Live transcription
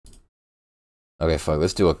Okay, fuck.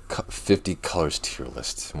 Let's do a 50 colors tier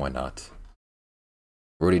list. Why not?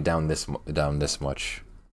 We're already down this much.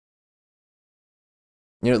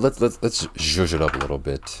 You know, let's zhuzh it up a little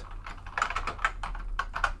bit.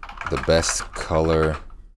 The best color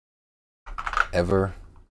ever.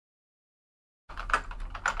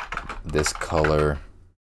 This color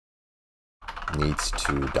needs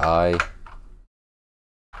to die.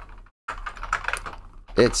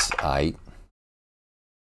 It's aight.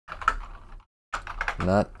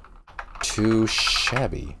 Not too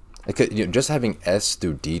shabby. Just having S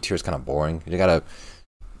through D tier is kind of boring. You gotta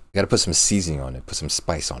put some seasoning on it, put some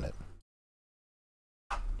spice on it.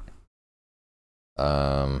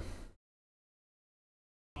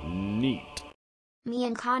 Neat. Me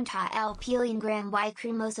encanta el peeling gran y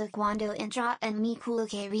cremoso cuando entra en mi culo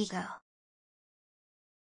que rico.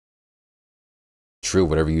 True,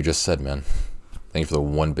 whatever you just said, man. Thank you for the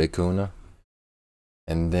 1 bit kuna.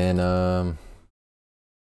 And then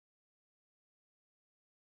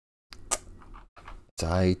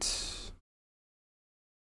tight.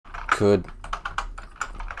 Could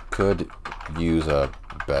use a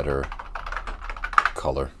better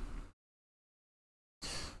color.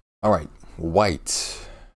 Alright, white.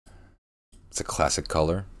 It's a classic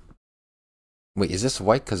color. Wait, is this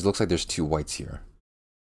white? Because it looks like there's 2 whites here.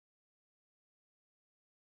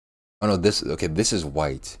 Oh no, this is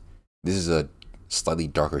white. This is a slightly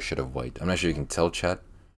darker shade of white. I'm not sure you can tell, chat,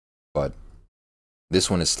 but this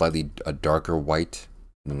one is slightly a darker white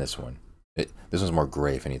than this one. This one's more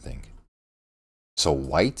gray, if anything. So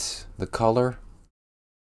white, the color.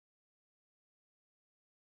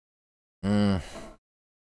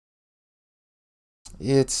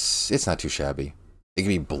 It's not too shabby. It can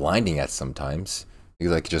be blinding at sometimes. You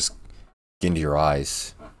like just get into your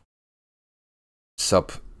eyes.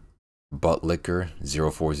 Sup, butt liquor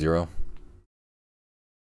 040.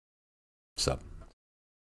 Sup.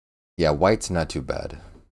 Yeah, white's not too bad.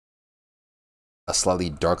 A slightly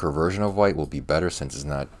darker version of white will be better since it's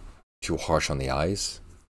not too harsh on the eyes.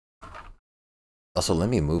 Also, let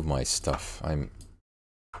me move my stuff. I'm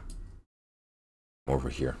over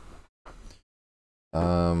here.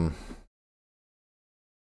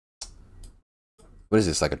 What is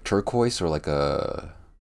this? Like a turquoise or like a...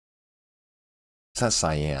 It's not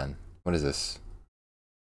cyan. What is this?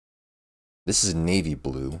 This is navy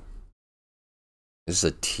blue. This is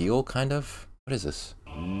a teal, kind of? What is this?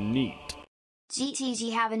 Neat.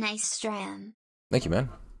 GTG, have a nice stream. Thank you, man.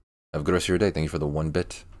 Have a good rest of your day. Thank you for the 1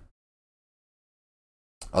 bit.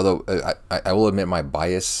 Although, I will admit my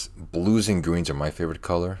bias. Blues and greens are my favorite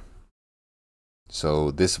color.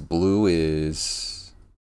 So this blue is...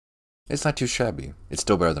 It's not too shabby. It's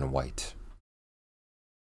still better than white.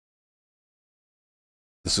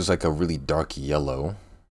 This was like a really dark yellow.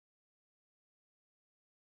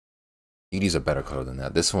 You could use a better color than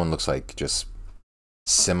that. This one looks like just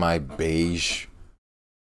semi-beige.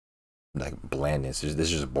 Like blandness. This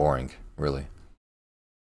is just boring, really.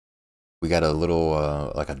 We got a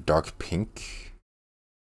little, like a dark pink.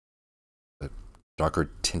 A darker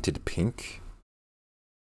tinted pink.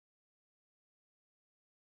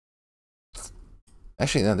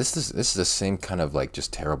 Actually, no, this is the same kind of like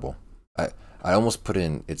just terrible. I almost put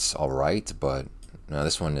in it's alright, but no,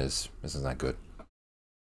 this is not good.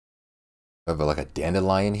 We have like a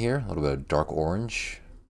dandelion here, a little bit of dark orange.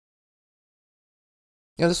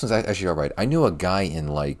 Yeah, this one's actually alright. I knew a guy in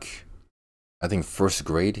like, I think 1st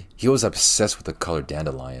grade. He was obsessed with the color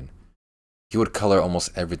dandelion. He would color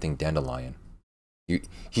almost everything dandelion.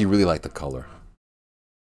 He really liked the color.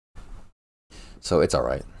 So it's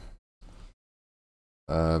alright.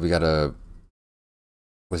 We got a...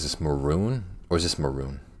 Was this maroon? Or is this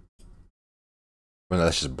maroon? Oh, no,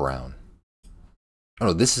 that's just brown. Oh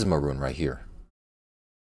no, this is maroon right here.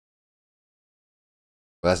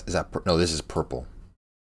 Well, no, this is purple.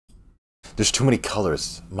 There's too many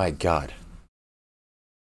colors. My god.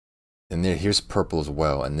 And here's purple as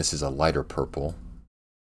well, and this is a lighter purple.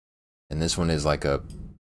 And this one is like a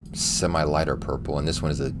semi-lighter purple, and this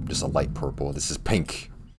one is just a light purple. This is pink.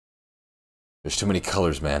 There's too many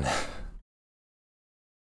colors, man.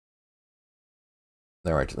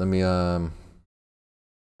 Alright, let me,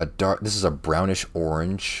 this is a brownish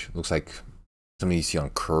orange. Looks like something you see on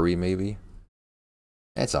curry, maybe.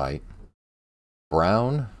 That's aight.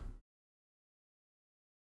 Brown.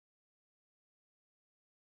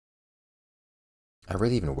 I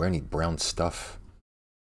rarely even wear any brown stuff.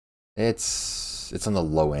 It's on the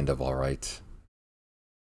low end of alright.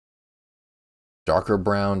 Darker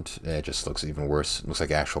brown, it just looks even worse. It looks like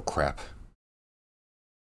actual crap.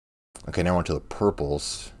 Okay, now we're on to the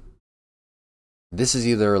purples. This is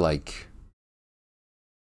either like...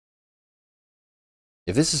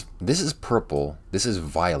 If this is purple, this is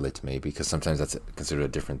violet maybe, because sometimes that's considered a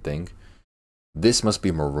different thing. This must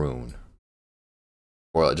be maroon.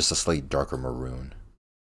 Or just a slightly darker maroon.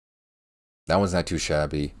 That one's not too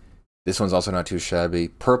shabby. This one's also not too shabby.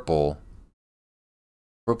 Purple.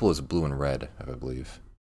 Purple is blue and red, I believe.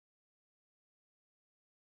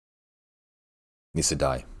 Needs to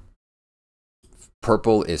die.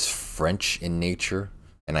 Purple is French in nature,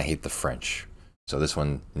 and I hate the French. So this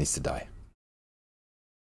one needs to die.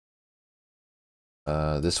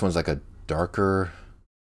 This one's like a darker,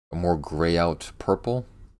 a more gray out purple.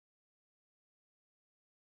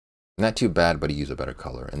 Not too bad, but he used a better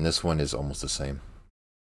color. And this one is almost the same.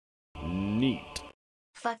 Neat.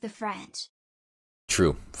 Fuck the French.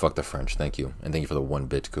 True. Fuck the French. Thank you. And thank you for the 1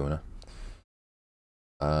 bit, Kuna.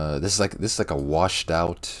 This is like a washed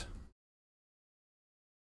out.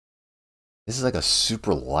 This is like a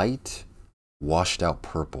super light, washed out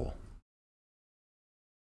purple.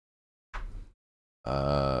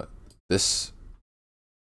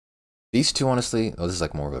 These two, honestly, oh, this is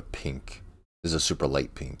like more of a pink. This is a super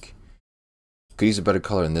light pink. Could use a better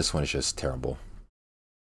color, and this one is just terrible.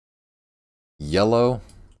 Yellow.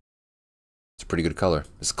 It's a pretty good color.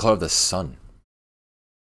 It's the color of the sun.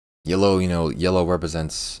 Yellow, yellow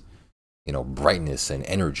represents, brightness and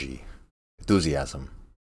energy, enthusiasm.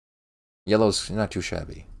 Yellow's not too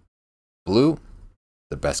shabby. Blue,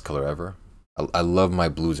 the best color ever. I love my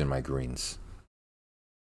blues and my greens.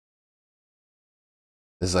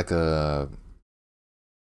 This is like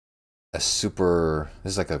this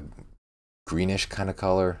is like a greenish kind of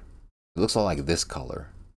color. It looks a lot like this color.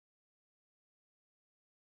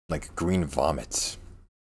 Like green vomit.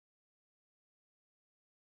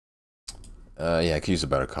 Yeah, I could use a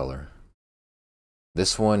better color.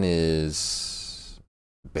 This one is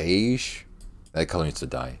beige. That color needs to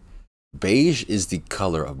die. Beige is the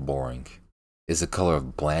color of boring. It's the color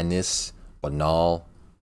of blandness, banal,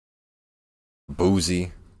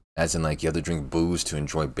 boozy. As in, like, you have to drink booze to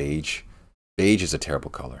enjoy beige. Beige is a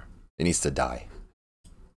terrible color. It needs to die.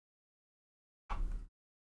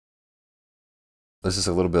 This is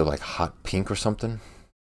a little bit of like hot pink or something.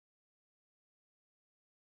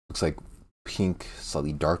 Looks like pink,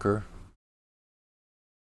 slightly darker.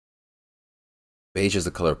 Beige is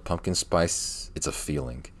the color of pumpkin spice. It's a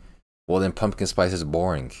feeling. Well, then pumpkin spice is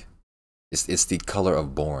boring. It's the color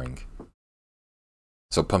of boring.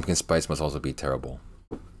 So pumpkin spice must also be terrible.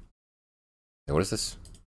 Hey, what is this?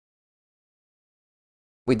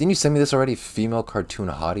 Wait, didn't you send me this already? Female cartoon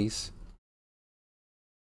hotties?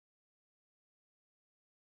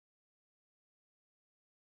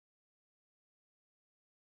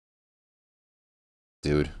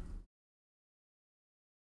 Dude.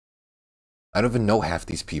 I don't even know half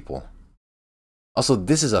these people. Also,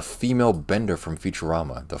 this is a female Bender from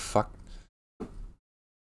Futurama. The fuck?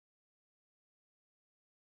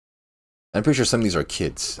 I'm pretty sure some of these are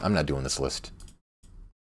kids. I'm not doing this list.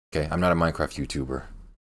 Okay, I'm not a Minecraft YouTuber.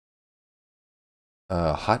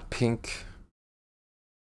 Hot pink.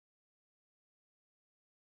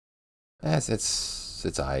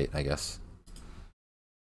 It's alright, I guess.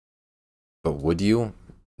 But would you?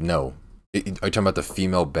 No. Are you talking about the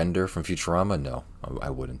female Bender from Futurama? No, I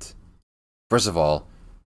wouldn't. First of all,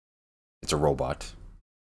 it's a robot.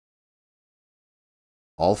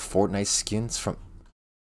 All Fortnite skins from...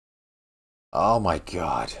 Oh my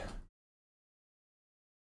god.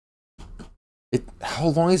 How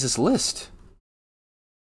long is this list?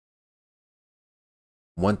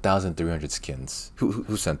 1,300 skins.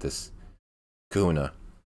 Who sent this? Kuna.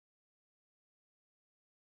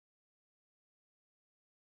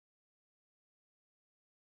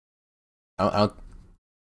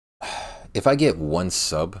 If I get 1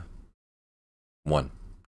 sub,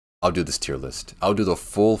 I'll do this tier list. I'll do the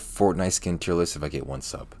full Fortnite skin tier list if I get 1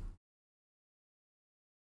 sub.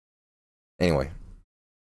 Anyway,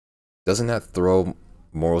 doesn't that throw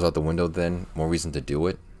morals out the window then? More reason to do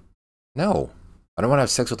it? No, I don't want to have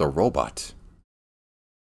sex with a robot.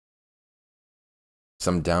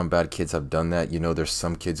 Some down bad kids have done that. There's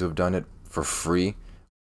some kids who have done it for free.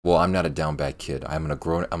 Well, I'm not a down bad kid. I'm a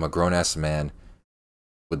grown-ass man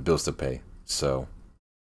with bills to pay. So,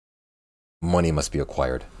 money must be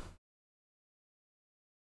acquired.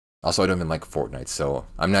 Also, I don't even like Fortnite, so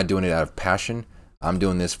I'm not doing it out of passion. I'm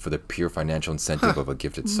doing this for the pure financial incentive of a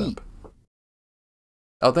gifted sub.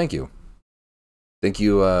 Oh, thank you. Thank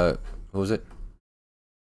you, who was it?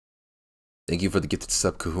 Thank you for the gifted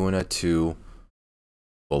sub, Kahuna, to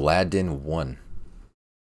Aladdin1.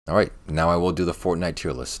 Alright, now I will do the Fortnite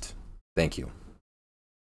tier list. Thank you.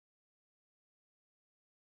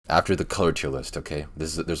 After the color tier list, okay?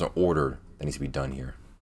 There's an order that needs to be done here.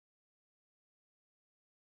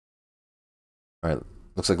 All right,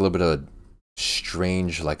 looks like a little bit of a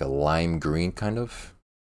strange, like a lime green kind of.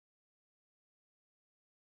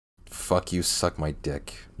 Fuck you, suck my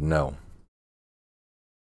dick. No.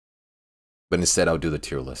 But instead, I'll do the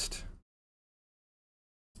tier list.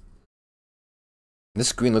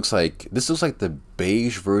 This green looks like, this looks like the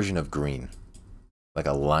beige version of green. Like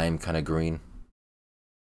a lime kind of green.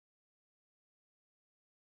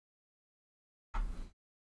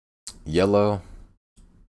 Yellow.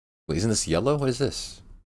 Wait, isn't this yellow? What is this?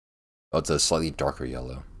 Oh, it's a slightly darker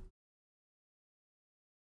yellow.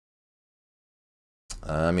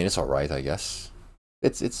 I mean, it's alright, I guess.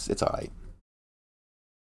 It's alright.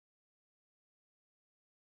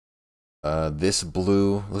 This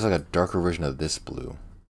blue looks like a darker version of this blue.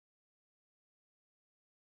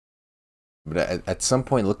 But at some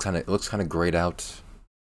point, it looks kind of grayed out.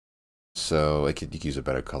 So you could use a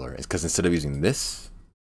better color. It's because instead of using this,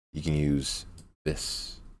 you can use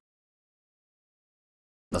this.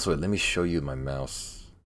 That's what. Let me show you my mouse.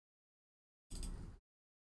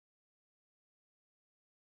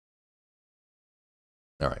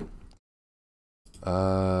 All right.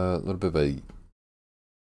 A little bit of a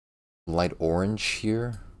light orange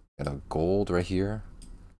here, and a gold right here.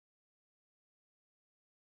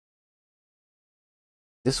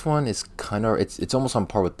 This one is kind of, it's almost on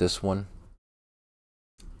par with this one.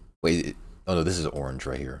 Wait, oh no, this is orange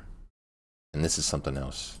right here. And this is something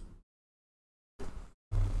else.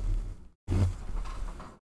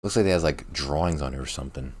 Looks like it has like drawings on it or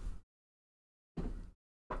something.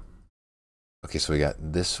 Okay, so we got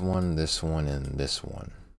this one, and this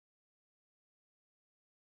one.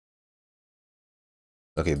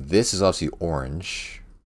 Okay, this is obviously orange,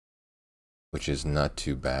 which is not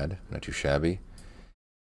too bad, not too shabby.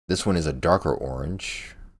 This one is a darker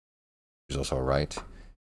orange, which is also alright.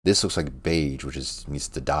 This looks like beige, which needs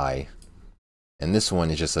to dye. And this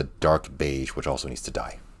one is just a dark beige, which also needs to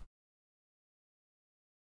dye.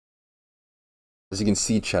 As you can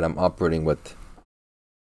see, chat, I'm operating with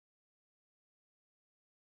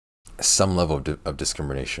some level of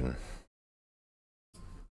discrimination.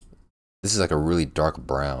 This is like a really dark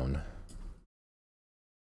brown.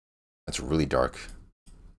 That's really dark.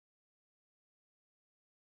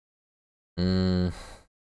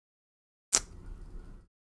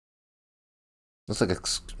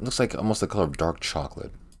 Looks like almost the color of dark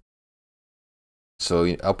chocolate.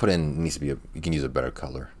 So I'll put in, needs to be you can use a better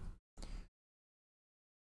color.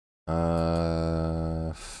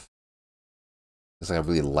 It's like a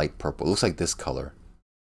really light purple. It looks like this color.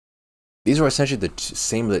 These are essentially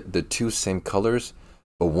the two same colors,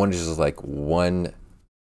 but one is just like one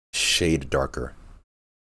shade darker.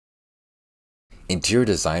 Interior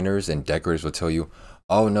designers and decorators will tell you,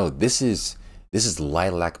 oh no, this is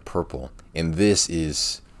lilac purple, and this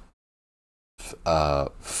is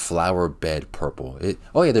flower bed purple.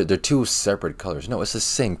 Oh yeah, they're two separate colors. No, it's the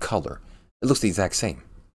same color. It looks the exact same.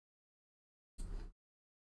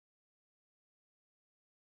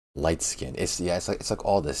 Light skin. It's like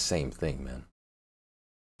all the same thing, man.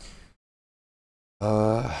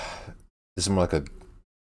 This is more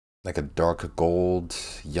like a dark gold,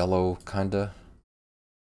 yellow kinda.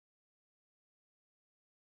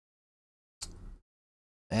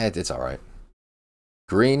 It's alright.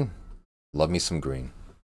 Green, love me some green.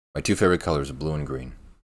 My two favorite colors are blue and green.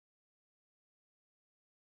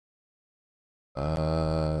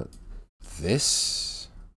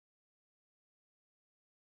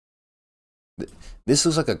 This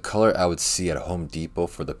looks like a color I would see at Home Depot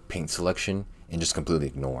for the paint selection and just completely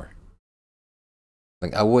ignore.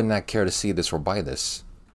 Like, I would not care to see this or buy this.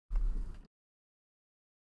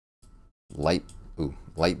 Light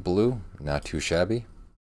blue, not too shabby.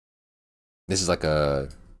 This is like a...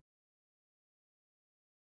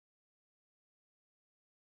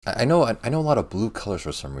 I know a lot of blue colors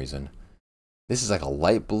for some reason. This is like a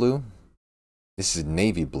light blue. This is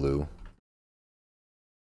navy blue.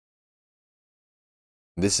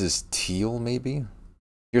 This is teal, maybe?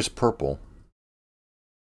 Here's purple.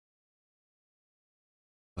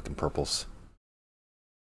 Fucking purples.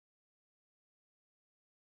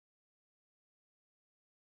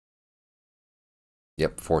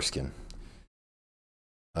 Yep, foreskin.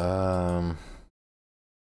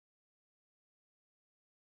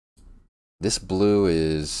 This blue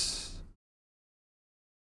is...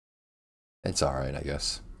 It's alright, I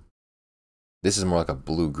guess. This is more like a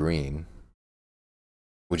blue-green,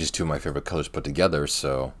 which is two of my favorite colors put together,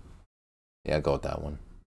 so... Yeah, I'll go with that one.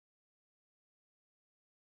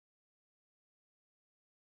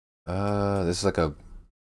 This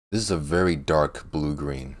is a very dark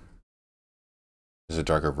blue-green. This is a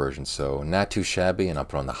darker version, so not too shabby, and I'll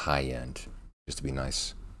put on the high end, just to be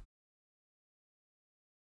nice.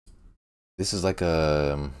 This is like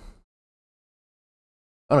a...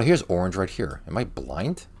 Oh no, here's orange right here. Am I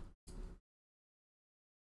blind?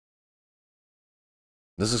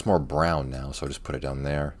 This is more brown now, so I'll just put it down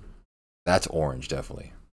there. That's orange,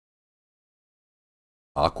 definitely.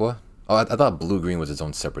 Aqua? Oh, I thought blue-green was its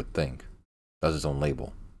own separate thing. That was its own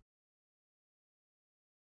label.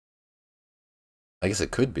 I guess it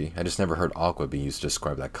could be. I just never heard aqua be used to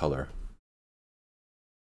describe that color.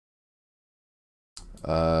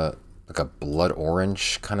 Like a blood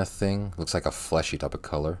orange kind of thing. Looks like a fleshy type of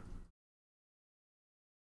color.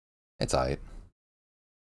 It's alright.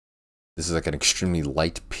 This is like an extremely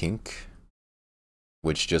light pink,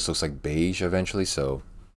 which just looks like beige eventually, so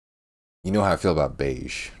you know how I feel about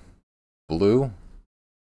beige. Blue?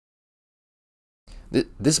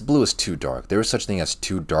 This blue is too dark. There is such thing as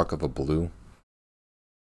too dark of a blue.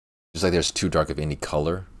 Just like there's too dark of any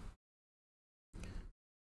color.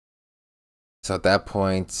 So at that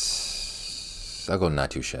point, I'll go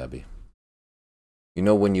not too shabby. You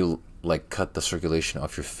know when you like cut the circulation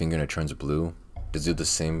off your finger and it turns blue? Does it do the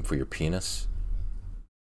same for your penis?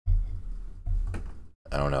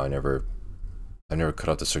 I don't know, I never cut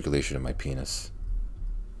off the circulation of my penis.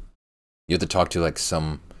 You have to talk to like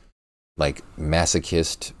some like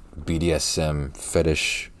masochist BDSM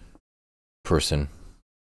fetish person,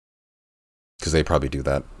 because they probably do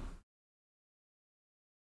that.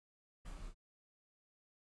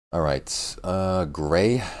 Alright,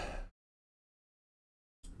 gray.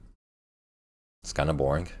 It's kind of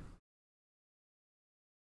boring.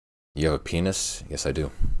 You have a penis? Yes, I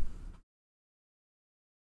do.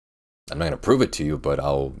 I'm not going to prove it to you, but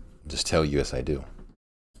I'll just tell you, yes, I do.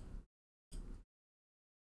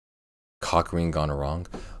 Cock ring gone wrong?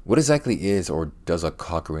 What exactly is or does a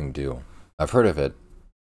cock ring do? I've heard of it.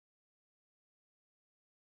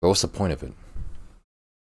 But what's the point of it?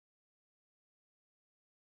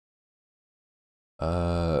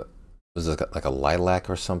 Was it like a lilac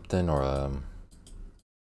or something? Or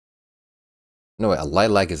no, wait, a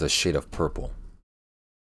lilac is a shade of purple.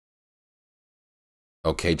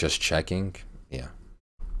 Okay, just checking. Yeah.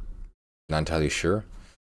 Not entirely sure.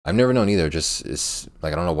 I've never known either. Just, it's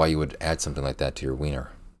like, I don't know why you would add something like that to your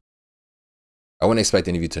wiener. I wouldn't expect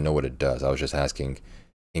any of you to know what it does. I was just asking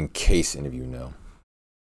in case any of you know.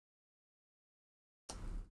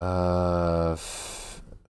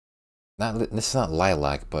 This is not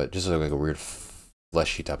lilac, but just like a weird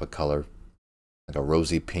fleshy type of color. Like a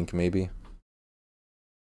rosy pink, maybe.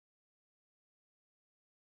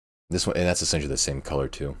 This one, and that's essentially the same color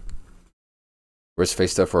too. Where's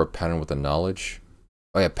face stuff for a pattern with a knowledge?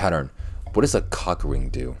 Oh yeah, pattern. What does a cock ring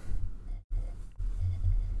do?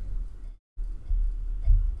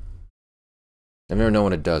 I've never known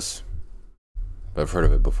what it does, but I've heard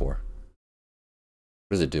of it before.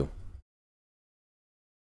 What does it do?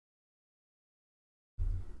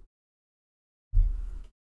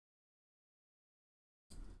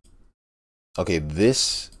 Okay,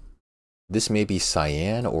 this may be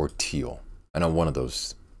cyan or teal. I know one of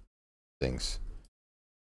those things.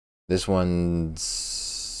 This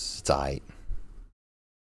one's... it's aight.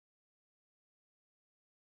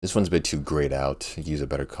 This one's a bit too grayed out. You could use a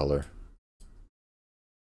better color.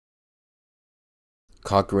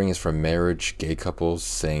 Cock ring is for marriage, gay couples,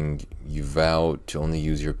 saying you vow to only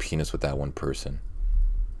use your penis with that one person.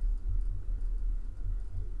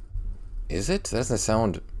 Is it? That doesn't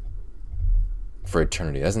sound... for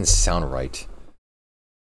eternity. That doesn't sound right.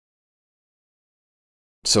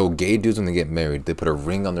 So gay dudes, when they get married, they put a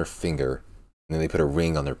ring on their finger, and then they put a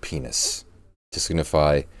ring on their penis to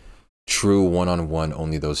signify true one-on-one,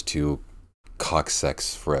 only those two, cock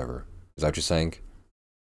sex forever. Is that what you're saying?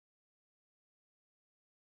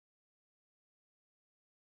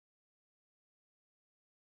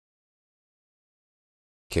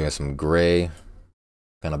 Okay, we have some gray.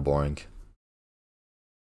 Kind of boring.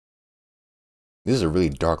 This is a really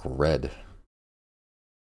dark red.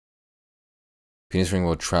 Penis ring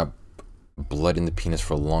will trap blood in the penis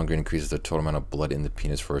for longer, increases the total amount of blood in the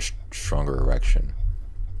penis for a stronger erection.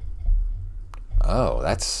 Oh,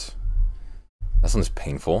 that sounds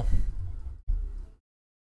painful.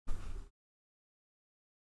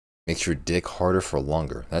 Makes your dick harder for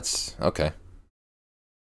longer. That's okay.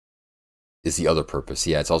 Is the other purpose.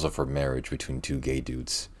 Yeah, it's also for marriage between two gay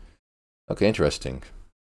dudes. Okay, interesting.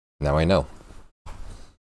 Now I know.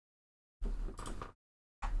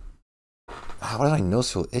 Why does my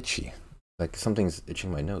nose feel itchy? Like something's itching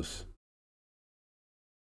my nose.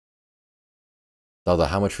 Dalda,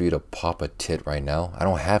 how much for you to pop a tit right now? I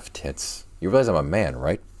don't have tits. You realize I'm a man,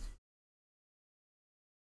 right?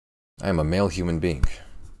 I am a male human being.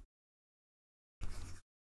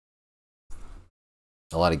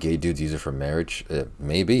 A lot of gay dudes use it for marriage.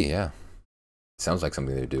 Maybe, yeah. Sounds like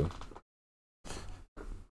something they do.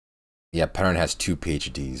 Yeah, Pattern has 2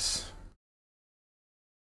 PhDs.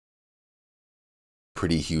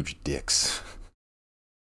 Pretty huge dicks.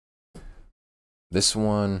 This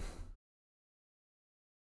one,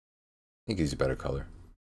 I think he's a better color.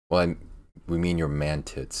 Well, we mean your man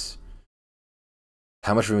tits.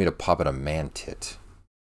 How much for me to pop at a man tit?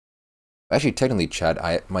 Actually, technically,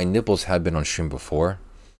 Chad, my nipples have been on stream before.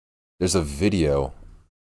 There's a video.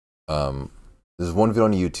 There's one video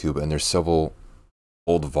on YouTube, and there's several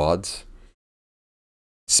old VODs,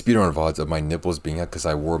 speedrun VODs of my nipples being out because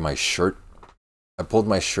I wore my shirt. I pulled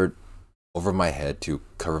my shirt over my head to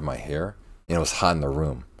cover my hair, and it was hot in the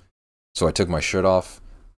room. So I took my shirt off,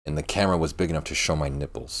 and the camera was big enough to show my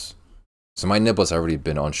nipples. So my nipples have already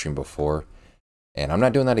been on stream before, and I'm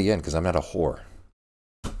not doing that again because I'm not a whore.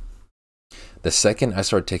 The second I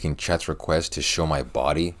started taking chat's requests to show my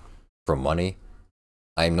body for money,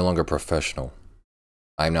 I am no longer professional.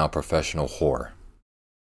 I am now a professional whore.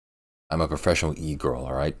 I'm a professional e-girl,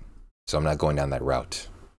 alright? So I'm not going down that route.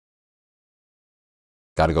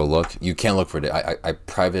 Gotta go look. You can't look for it. I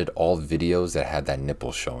privated all videos that had that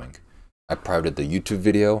nipple showing. I privated the YouTube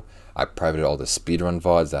video. I privated all the speedrun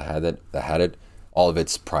VODs that had it. All of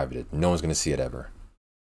it's privated. No one's gonna see it ever.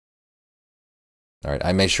 Alright,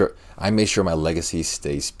 I made sure my legacy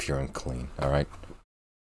stays pure and clean, alright?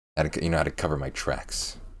 You know how to cover my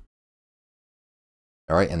tracks.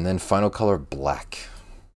 Alright, and then final color, black.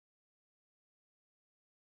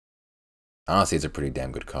 Honestly, it's a pretty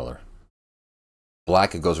damn good color.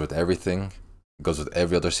 Black, it goes with everything. It goes with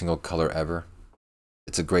every other single color ever.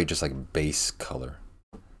 It's a great, just like, base color.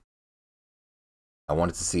 I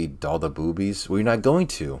wanted to see Dalda boobies. Well, you're not going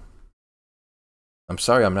to. I'm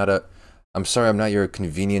sorry, I'm not your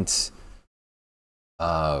convenience,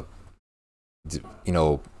 you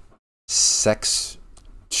know, sex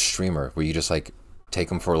streamer where you just, like, take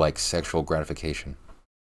them for, like, sexual gratification.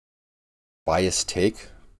 Biased take?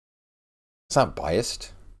 It's not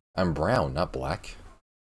biased. I'm brown, not black.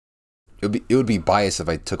 It would be biased if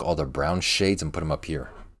I took all the brown shades and put them up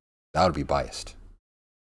here. That would be biased.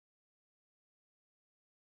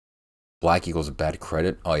 Black equals bad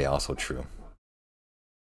credit? Oh yeah, also true.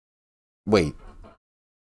 Wait.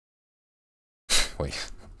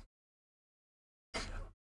 Wait.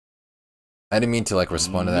 I didn't mean to like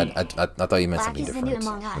respond to that. I thought you meant something different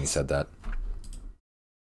when you said that.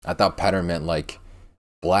 I thought pattern meant like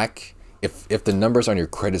black. If the numbers on your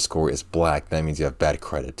credit score is black, that means you have bad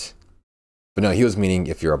credit. But no, he was meaning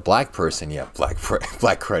if you're a black person, you have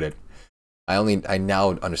black credit. I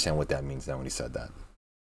now understand what that means now when he said that.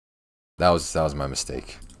 That was my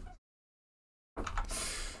mistake.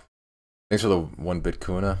 Thanks for the 1-bit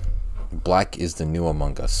Kuna. Black is the new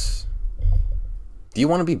Among Us. Do you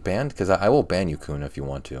want to be banned? Because I will ban you, Kuna, if you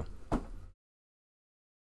want to.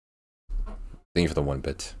 Thank you for the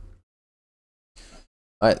 1-bit.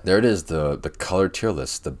 Alright, there it is, the color tier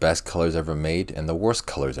list. The best colors ever made and the worst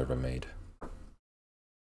colors ever made.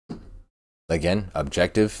 Again,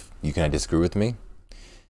 objective. You can disagree with me.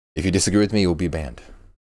 If you disagree with me, you'll be banned.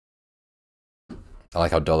 I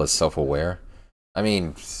like how Dull is self-aware. I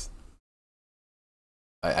mean,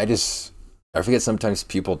 I forget sometimes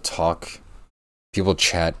people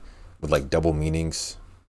chat with like double meanings.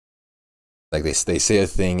 Like they say a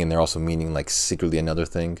thing and they're also meaning like secretly another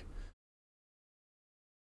thing.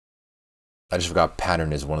 I just forgot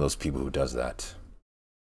Pattern is one of those people who does that.